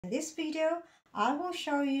In this video, I will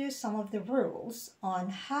show you some of the rules on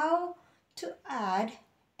how to add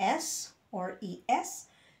s or es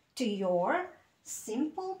to your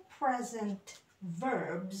simple present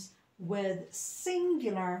verbs with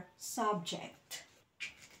singular subject.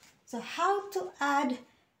 So how to add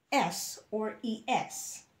s or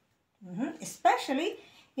es, especially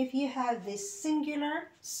if you have this singular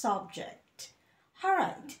subject. All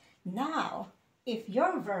right, now if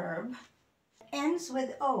your verb ends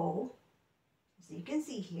with O, as you can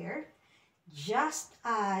see here, just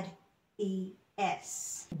add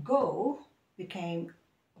es. Go became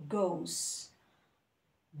goes.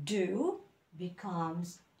 Do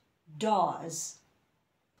becomes does.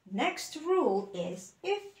 Next rule is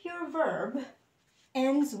if your verb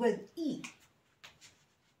ends with E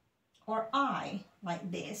or I, like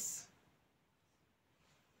this,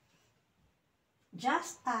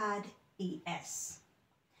 just add es.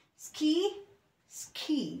 Ski,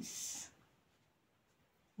 skis.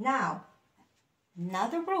 Now,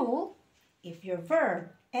 another rule, if your verb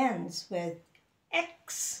ends with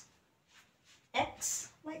x,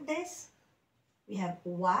 like this, we have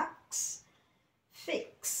wax,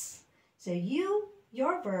 fix. So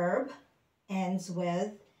your verb ends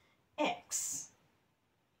with x.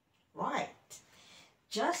 Right.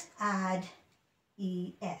 Just add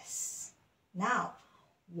es. Now,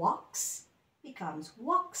 wax becomes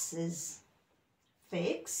waxes.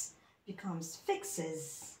 Fix becomes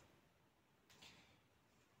fixes.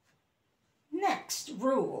 Next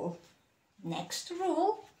rule,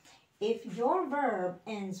 if your verb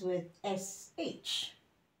ends with sh,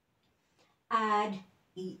 add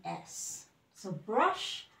es. So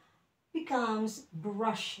brush becomes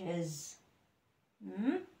brushes.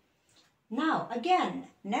 Now again,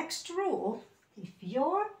 next rule, if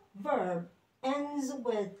your verb ends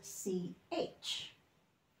with ch,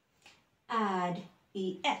 add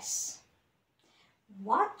es.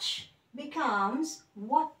 Watch becomes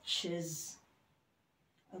watches.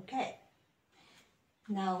 Okay.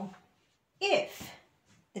 Now,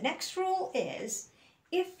 the next rule is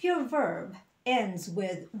if your verb ends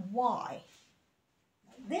with y,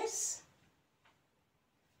 like this,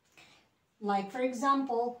 like for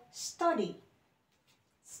example, study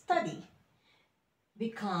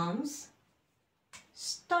becomes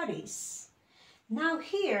studies. Now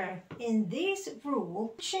here in this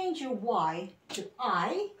rule, change your y to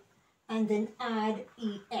I and then add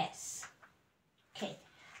es. Okay,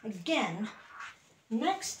 again,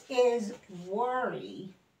 next is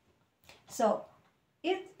worry. So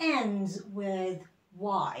it ends with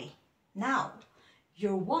y. Now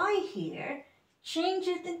your y here, change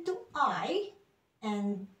it into I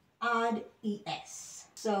and add es.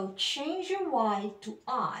 So change your y to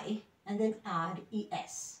I and then add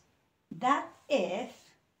es. That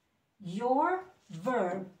if your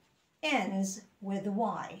verb ends with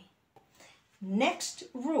y. Next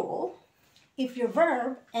rule, if your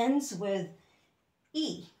verb ends with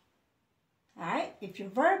e, all right, if your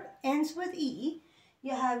verb ends with e,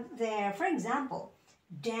 you have there, for example,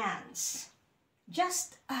 dance.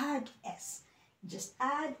 Just add s. Just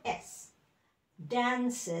add s.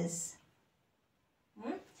 Dances.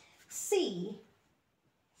 See,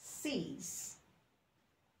 sees.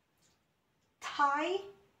 Tie,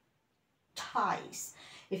 ties.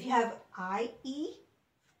 If you have ie,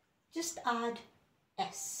 just add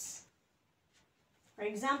s. For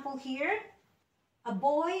example here, a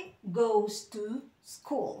boy goes to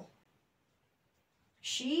school.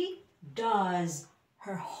 She does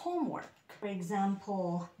her homework. For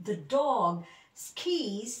example, the dog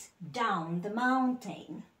skis down the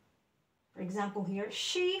mountain. For example here,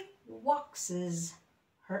 she waxes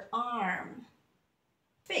her arm.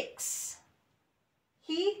 Fix.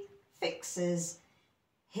 He fixes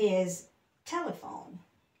his telephone.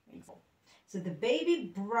 So the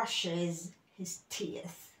baby brushes his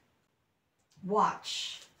teeth.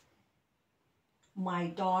 Watch. My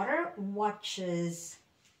daughter watches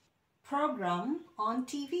program on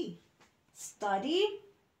TV. Study.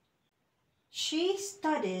 She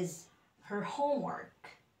studies her homework.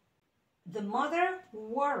 The mother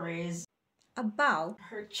worries about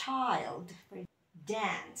her child.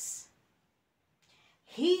 Dance.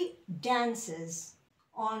 He dances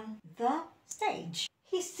on the stage.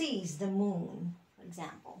 He sees the moon, for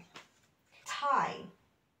example. Tie.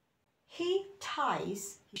 He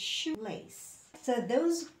ties his shoelace. So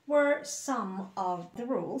those were some of the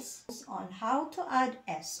rules on how to add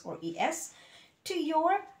s or es to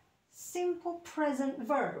your simple present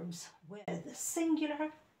verbs with singular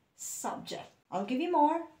subject. I'll give you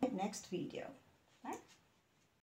more in the next video.